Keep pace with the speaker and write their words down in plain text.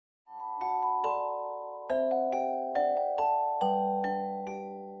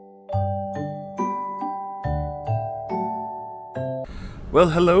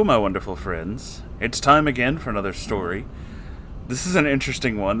Well, hello, my wonderful friends. It's time again for another story. This is an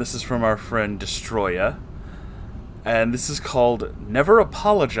interesting one. This is from our friend Destroya. And this is called Never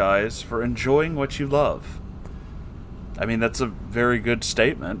Apologize for Enjoying What You Love. I mean, that's a very good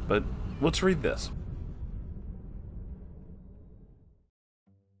statement, but let's read this.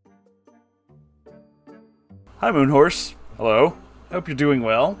 Hi, Moonhorse. Hello. Hope you're doing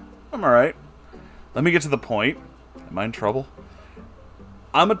well. I'm alright. Let me get to the point. Am I in trouble?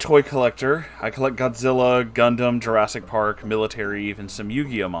 I'm a toy collector. I collect Godzilla, Gundam, Jurassic Park, military, even some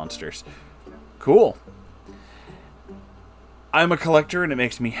Yu-Gi-Oh monsters. Cool. I'm a collector and it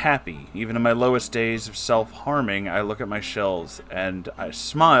makes me happy. Even in my lowest days of self-harming, I look at my shelves and I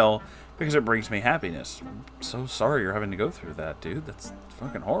smile because it brings me happiness. I'm so sorry you're having to go through that, dude. That's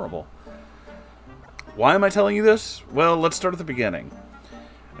fucking horrible. Why am I telling you this? Well, let's start at the beginning.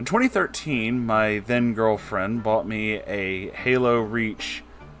 In 2013, my then-girlfriend bought me a Halo Reach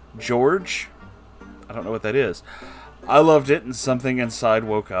George. I don't know what that is. I loved it, and something inside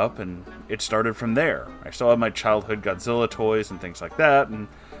woke up, and it started from there. I still have my childhood Godzilla toys and things like that, and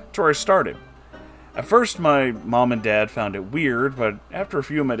that's where I started. At first, my mom and dad found it weird, but after a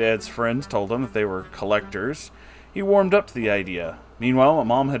few of my dad's friends told him that they were collectors, he warmed up to the idea. Meanwhile, my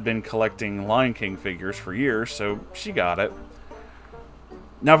mom had been collecting Lion King figures for years, so she got it.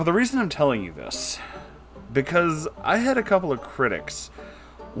 Now, for the reason I'm telling you this, because I had a couple of critics.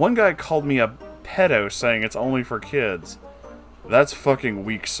 One guy called me a pedo, saying it's only for kids. That's fucking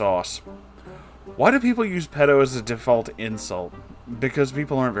weak sauce. Why do people use pedo as a default insult? Because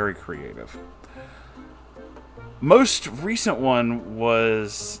people aren't very creative. Most recent one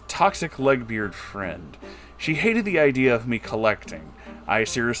was Toxic Legbeard Friend. She hated the idea of me collecting. I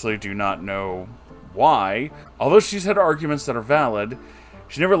seriously do not know why. Although she's had arguments that are valid,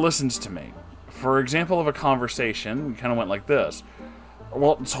 she never listens to me. For example of a conversation, we kind of went like this.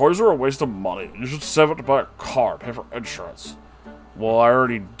 Well, toys are a waste of money. You should save it to buy a car, pay for insurance. Well, I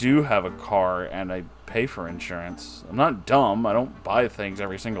already do have a car, and I pay for insurance. I'm not dumb. I don't buy things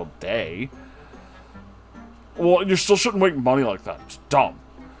every single day. Well, you still shouldn't make money like that. It's dumb.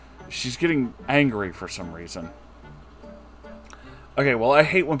 She's getting angry for some reason. Okay, well, I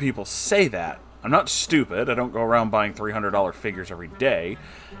hate when people say that. I'm not stupid. I don't go around buying $300 figures every day.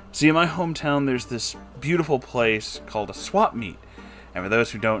 See, in my hometown, there's this beautiful place called a swap meet. And for those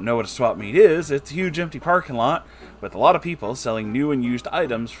who don't know what a swap meet is, it's a huge empty parking lot with a lot of people selling new and used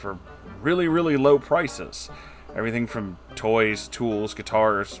items for really, really low prices. Everything from toys, tools,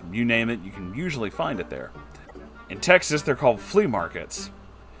 guitars, you name it, you can usually find it there. In Texas, they're called flea markets.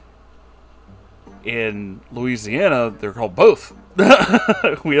 In Louisiana, they're called both.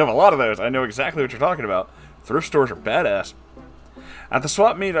 We have a lot of those. I know exactly what you're talking about. Thrift stores are badass. At the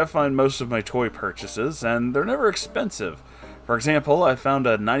swap meet, I find most of my toy purchases, and they're never expensive. For example, I found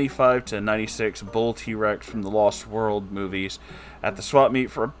a 95 to 96 Bull T-Rex from the Lost World movies at the swap meet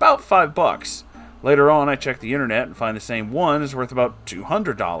for about $5. Later on, I check the internet and find the same one is worth about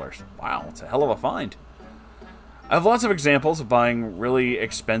 $200. Wow, it's a hell of a find. I have lots of examples of buying really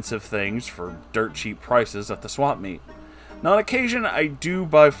expensive things for dirt cheap prices at the swap meet. Now, on occasion, I do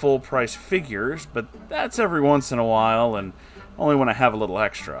buy full price figures, but that's every once in a while and only when I have a little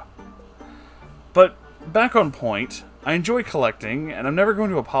extra. But back on point, I enjoy collecting, and I'm never going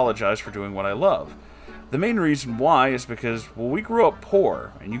to apologize for doing what I love. The main reason why is because, well, we grew up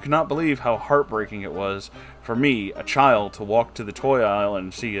poor, and you cannot believe how heartbreaking it was for me, a child, to walk to the toy aisle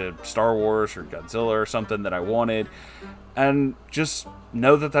and see a Star Wars or Godzilla or something that I wanted, and just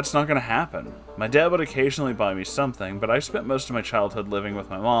know that that's not going to happen. My dad would occasionally buy me something, but I spent most of my childhood living with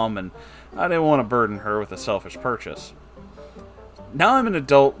my mom, and I didn't want to burden her with a selfish purchase. Now I'm an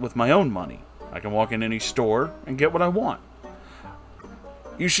adult with my own money. I can walk in any store and get what I want.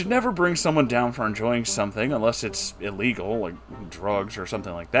 You should never bring someone down for enjoying something unless it's illegal, like drugs or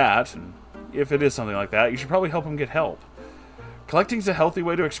something like that. And if it is something like that, you should probably help them get help. Collecting's a healthy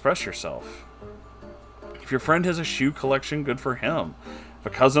way to express yourself. If your friend has a shoe collection, good for him. If a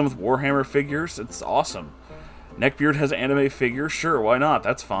cousin with Warhammer figures, it's awesome. Neckbeard has anime figures, sure, why not?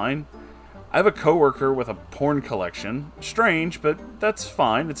 That's fine. I have a coworker with a porn collection. Strange, but that's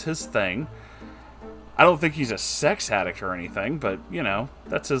fine. It's his thing. I don't think he's a sex addict or anything, but, you know,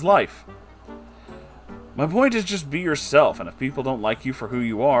 that's his life. My point is just be yourself, and if people don't like you for who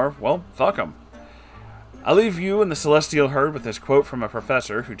you are, well, fuck them. I leave you and the celestial herd with this quote from a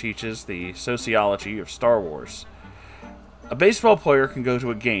professor who teaches the sociology of Star Wars. A baseball player can go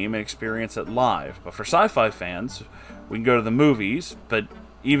to a game and experience it live, but for sci-fi fans, we can go to the movies, but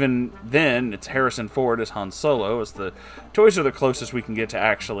even then, it's Harrison Ford as Han Solo, as the toys are the closest we can get to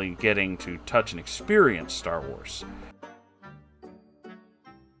actually getting to touch and experience Star Wars.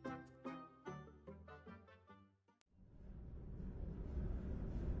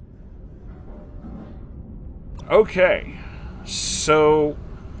 Okay, so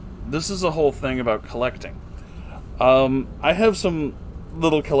this is a whole thing about collecting. I have some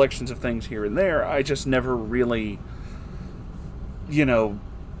little collections of things here and there. I just never really,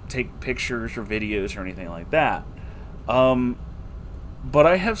 take pictures or videos or anything like that. But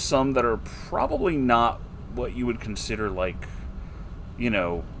I have some that are probably not what you would consider, like,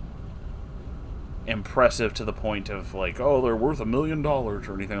 impressive to the point of, like, oh, they're worth $1 million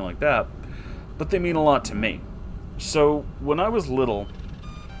or anything like that. But they mean a lot to me. So, when I was little,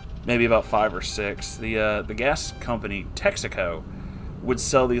 maybe about 5 or 6, the gas company, Texaco, would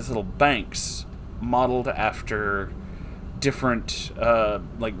sell these little banks modeled after different,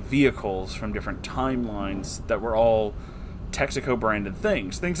 vehicles from different timelines that were all Texaco branded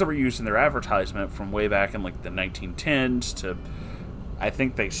things that were used in their advertisement from way back in, like, the 1910s to, I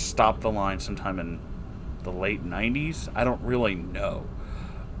think they stopped the line sometime in the late 90s. I don't really know.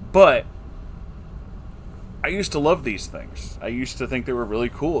 But I used to love these things. I used to think they were really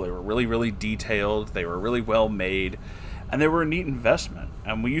cool. They were really, really detailed. They were really well made. And they were a neat investment.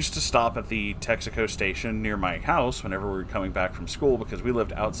 And we used to stop at the Texaco station near my house whenever we were coming back from school because we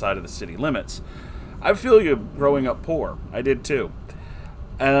lived outside of the city limits. I feel you growing up poor. I did too.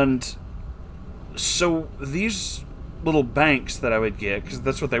 And so these little banks that I would get, because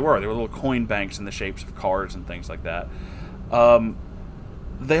that's what they were little coin banks in the shapes of cars and things like that.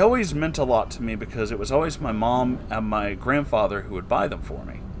 They always meant a lot to me because it was always my mom and my grandfather who would buy them for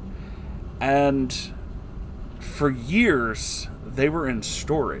me. And for years, they were in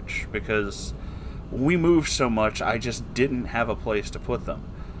storage because we moved so much, I just didn't have a place to put them.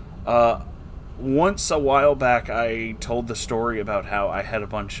 Once a while back, I told the story about how I had a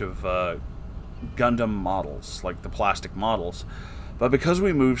bunch of Gundam models, like the plastic models. But because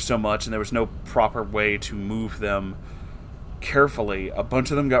we moved so much and there was no proper way to move them carefully, a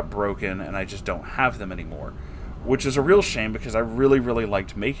bunch of them got broken and I just don't have them anymore. Which is a real shame because I really, really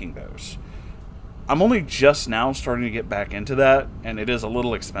liked making those. I'm only just now starting to get back into that, and it is a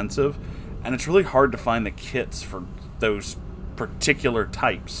little expensive, and it's really hard to find the kits for those particular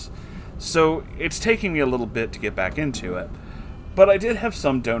types. So it's taking me a little bit to get back into it. But I did have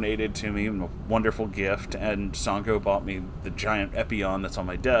some donated to me, a wonderful gift, and Sango bought me the giant Epion that's on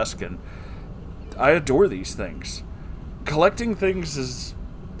my desk, and I adore these things. Collecting things is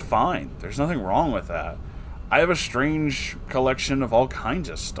fine. There's nothing wrong with that. I have a strange collection of all kinds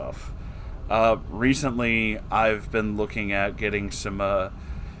of stuff. Recently, I've been looking at getting some,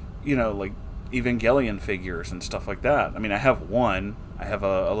 like Evangelion figures and stuff like that. I mean, I have one. I have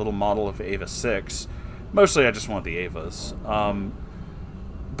a little model of Ava 6. Mostly I just want the Avas.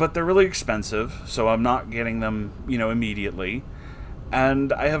 But they're really expensive, so I'm not getting them, immediately.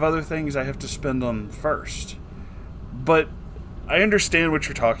 And I have other things I have to spend on first. But I understand what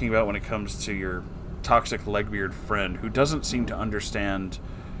you're talking about when it comes to your toxic legbeard friend who doesn't seem to understand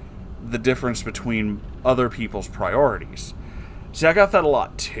the difference between other people's priorities. See, I got that a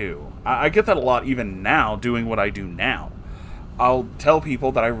lot too. I get that a lot even now doing what I do now. I'll tell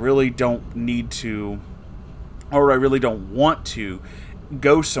people that I really don't need to, or I really don't want to,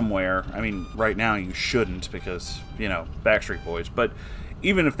 go somewhere. I mean, right now you shouldn't because, Backstreet Boys. But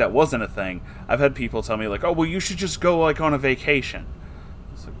even if that wasn't a thing, I've had people tell me, like, oh, well, you should just go, like, on a vacation.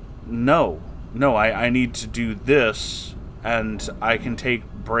 It's like, no, I need to do this, and I can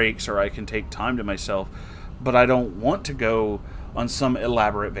take breaks or I can take time to myself, but I don't want to go on some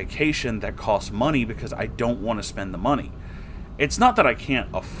elaborate vacation that costs money because I don't want to spend the money. It's not that I can't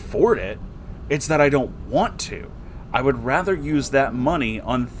afford it, it's that I don't want to. I would rather use that money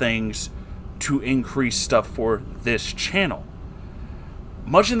on things to increase stuff for this channel.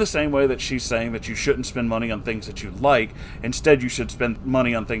 Much in the same way that she's saying that you shouldn't spend money on things that you like, instead you should spend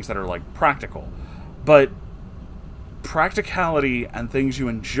money on things that are, like, practical. But practicality and things you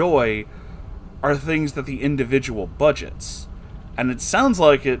enjoy are things that the individual budgets. And it sounds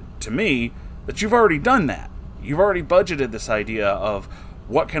like it, to me, that you've already done that. You've already budgeted this idea of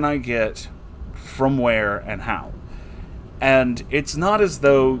what can I get from where and how. And it's not as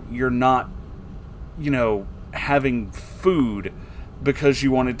though you're not, having food because you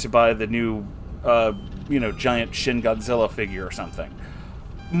wanted to buy the new, giant Shin Godzilla figure or something.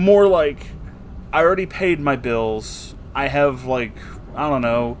 More like, I already paid my bills. I have, like, I don't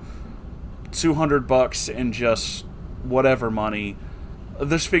know, $200 in just whatever money.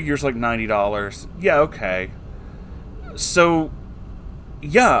 This figure's like $90. Yeah, okay. So,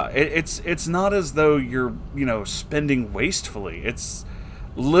 yeah, it's not as though you're, spending wastefully. It's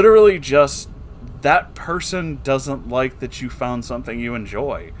literally just that person doesn't like that you found something you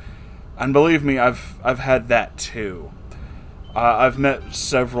enjoy. And believe me, I've had that too. I've met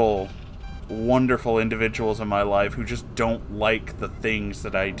several wonderful individuals in my life who just don't like the things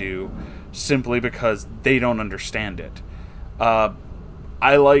that I do simply because they don't understand it.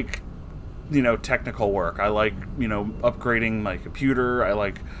 I like, technical work. I like, upgrading my computer. I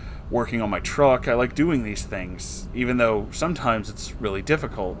like working on my truck. I like doing these things, even though sometimes it's really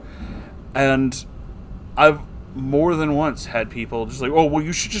difficult. And I've more than once had people just like, oh, well,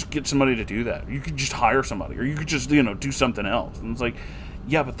 you should just get somebody to do that. You could just hire somebody, or you could just, do something else. And it's like,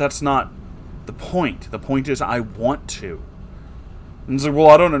 yeah, but that's not the point. The point is I want to. And it's like, well,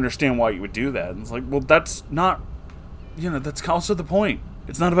 I don't understand why you would do that. And it's like, well, that's not, that's also the point.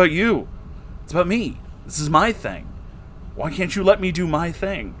 It's not about you. It's about me. This is my thing. Why can't you let me do my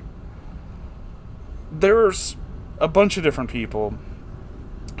thing? There's a bunch of different people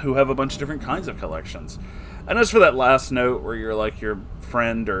who have a bunch of different kinds of collections. And as for that last note where you're like your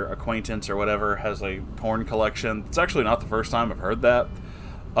friend or acquaintance or whatever has a porn collection, it's actually not the first time I've heard that.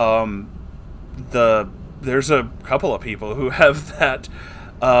 There's a couple of people who have that,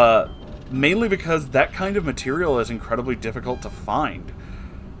 mainly because that kind of material is incredibly difficult to find.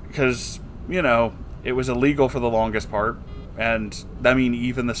 Because, it was illegal for the longest part, and I mean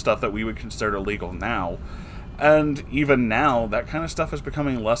even the stuff that we would consider illegal now. And even now, that kind of stuff is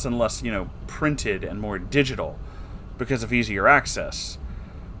becoming less and less, printed and more digital because of easier access.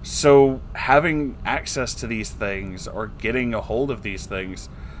 So having access to these things or getting a hold of these things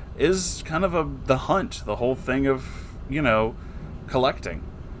is kind of the hunt, the whole thing of, collecting.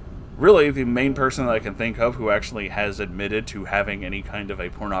 Really, the main person that I can think of who actually has admitted to having any kind of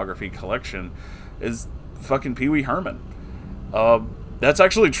a pornography collection is fucking Pee Wee Herman. That's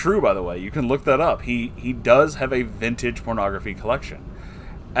actually true, by the way. You can look that up. He does have a vintage pornography collection.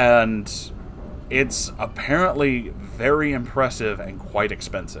 And it's apparently very impressive and quite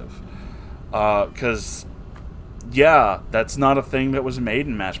expensive. Because, yeah, that's not a thing that was made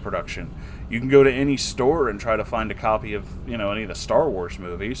in mass production. You can go to any store and try to find a copy of, any of the Star Wars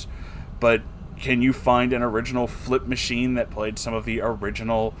movies. But can you find an original flip machine that played some of the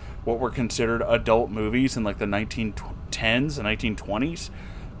original, what were considered adult movies in like the 1910s and 1920s?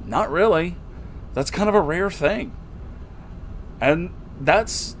 Not really. That's kind of a rare thing. And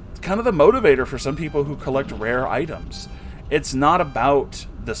that's kind of the motivator for some people who collect rare items. It's not about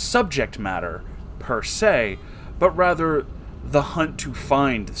the subject matter per se, but rather the hunt to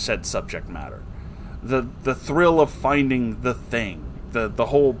find said subject matter. The thrill of finding the thing. The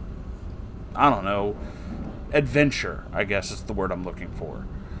whole, I don't know, adventure, I guess is the word I'm looking for.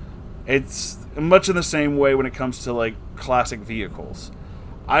 It's much in the same way when it comes to, like, classic vehicles.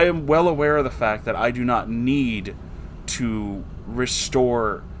 I am well aware of the fact that I do not need to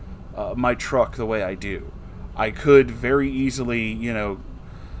restore my truck the way I do. I could very easily,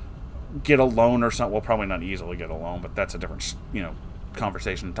 get a loan or something. Well, probably not easily get a loan, but that's a different,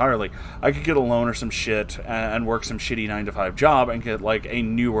 conversation entirely. I could get a loan or some shit and work some shitty 9-to-5 job and get, like, a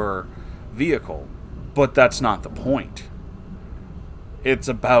newer vehicle. But that's not the point. It's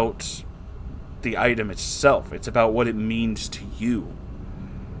about the item itself. It's about what it means to you.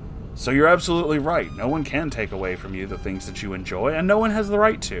 So you're absolutely right. No one can take away from you the things that you enjoy, and no one has the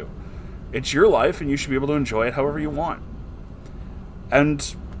right to. It's your life, and you should be able to enjoy it however you want.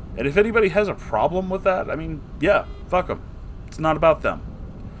 And if anybody has a problem with that, I mean, yeah, fuck them. It's not about them.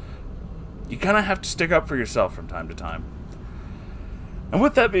 You kind of have to stick up for yourself from time to time. And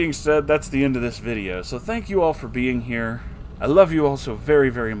with that being said, that's the end of this video. So thank you all for being here. I love you all so very,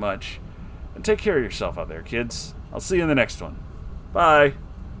 very much. And take care of yourself out there, kids. I'll see you in the next one. Bye.